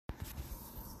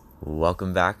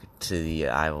Welcome back to the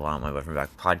I Want My Boyfriend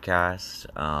Back podcast.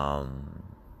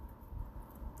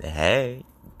 Hey,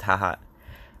 haha.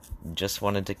 Just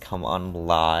wanted to come on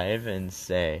live and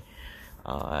say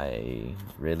I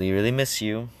really, really miss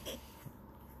you.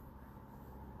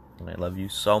 And I love you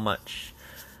so much.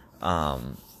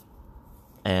 And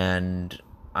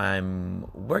I'm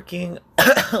working.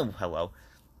 Hello.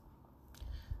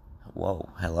 Whoa,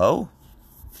 hello?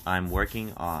 I'm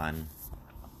working on,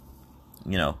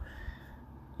 you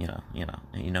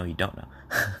don't know.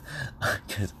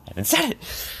 Because I haven't said it.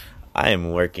 I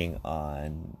am working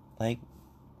on,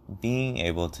 being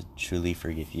able to truly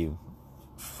forgive you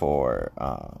for,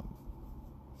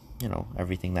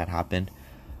 everything that happened.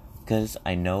 Because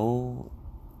I know,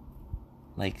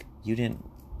 you didn't,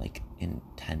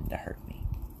 intend to hurt me.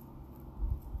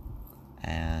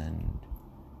 And,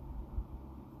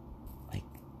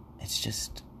 it's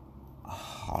just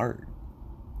hard.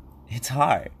 It's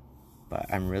hard.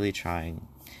 But I'm really trying,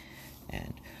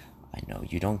 and I know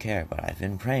you don't care, but I've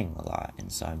been praying a lot,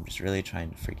 and so I'm just really trying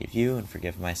to forgive you and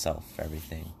forgive myself for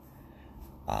everything.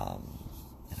 And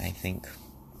I think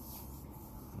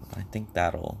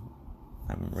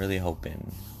I'm really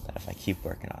hoping that if I keep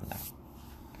working on that,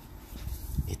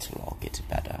 it will all get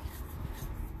better.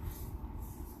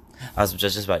 I was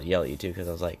just about to yell at you too, because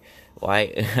I was like,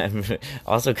 why? I'm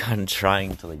also kind of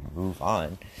trying to move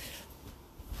on,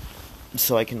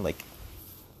 so I can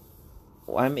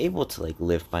I'm able to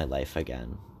live my life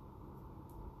again,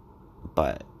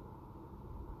 but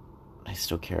I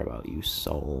still care about you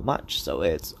so much, so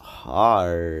it's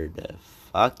hard.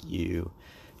 Fuck you.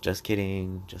 Just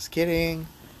kidding.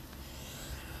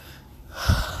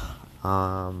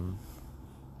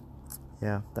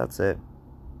 Yeah, that's it.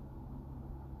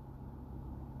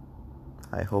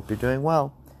 I hope you're doing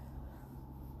well.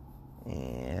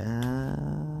 And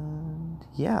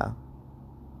yeah.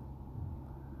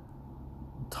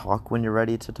 Talk when you're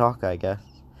ready to talk, I guess.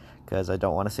 Because I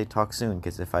don't want to say talk soon,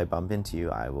 because if I bump into you,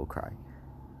 I will cry.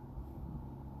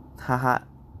 Haha.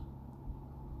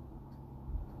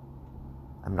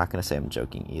 I'm not going to say I'm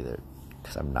joking either,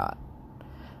 because I'm not.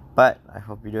 But I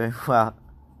hope you're doing well.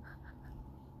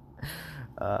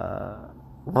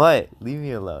 What? Leave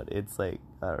me alone. It's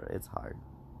it's hard.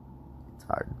 It's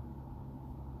hard.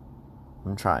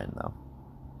 I'm trying, though.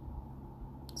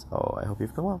 So I hope you're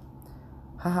doing well.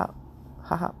 Haha.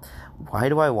 Haha. Why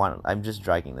do I want it? I'm just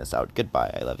dragging this out.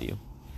 Goodbye. I love you.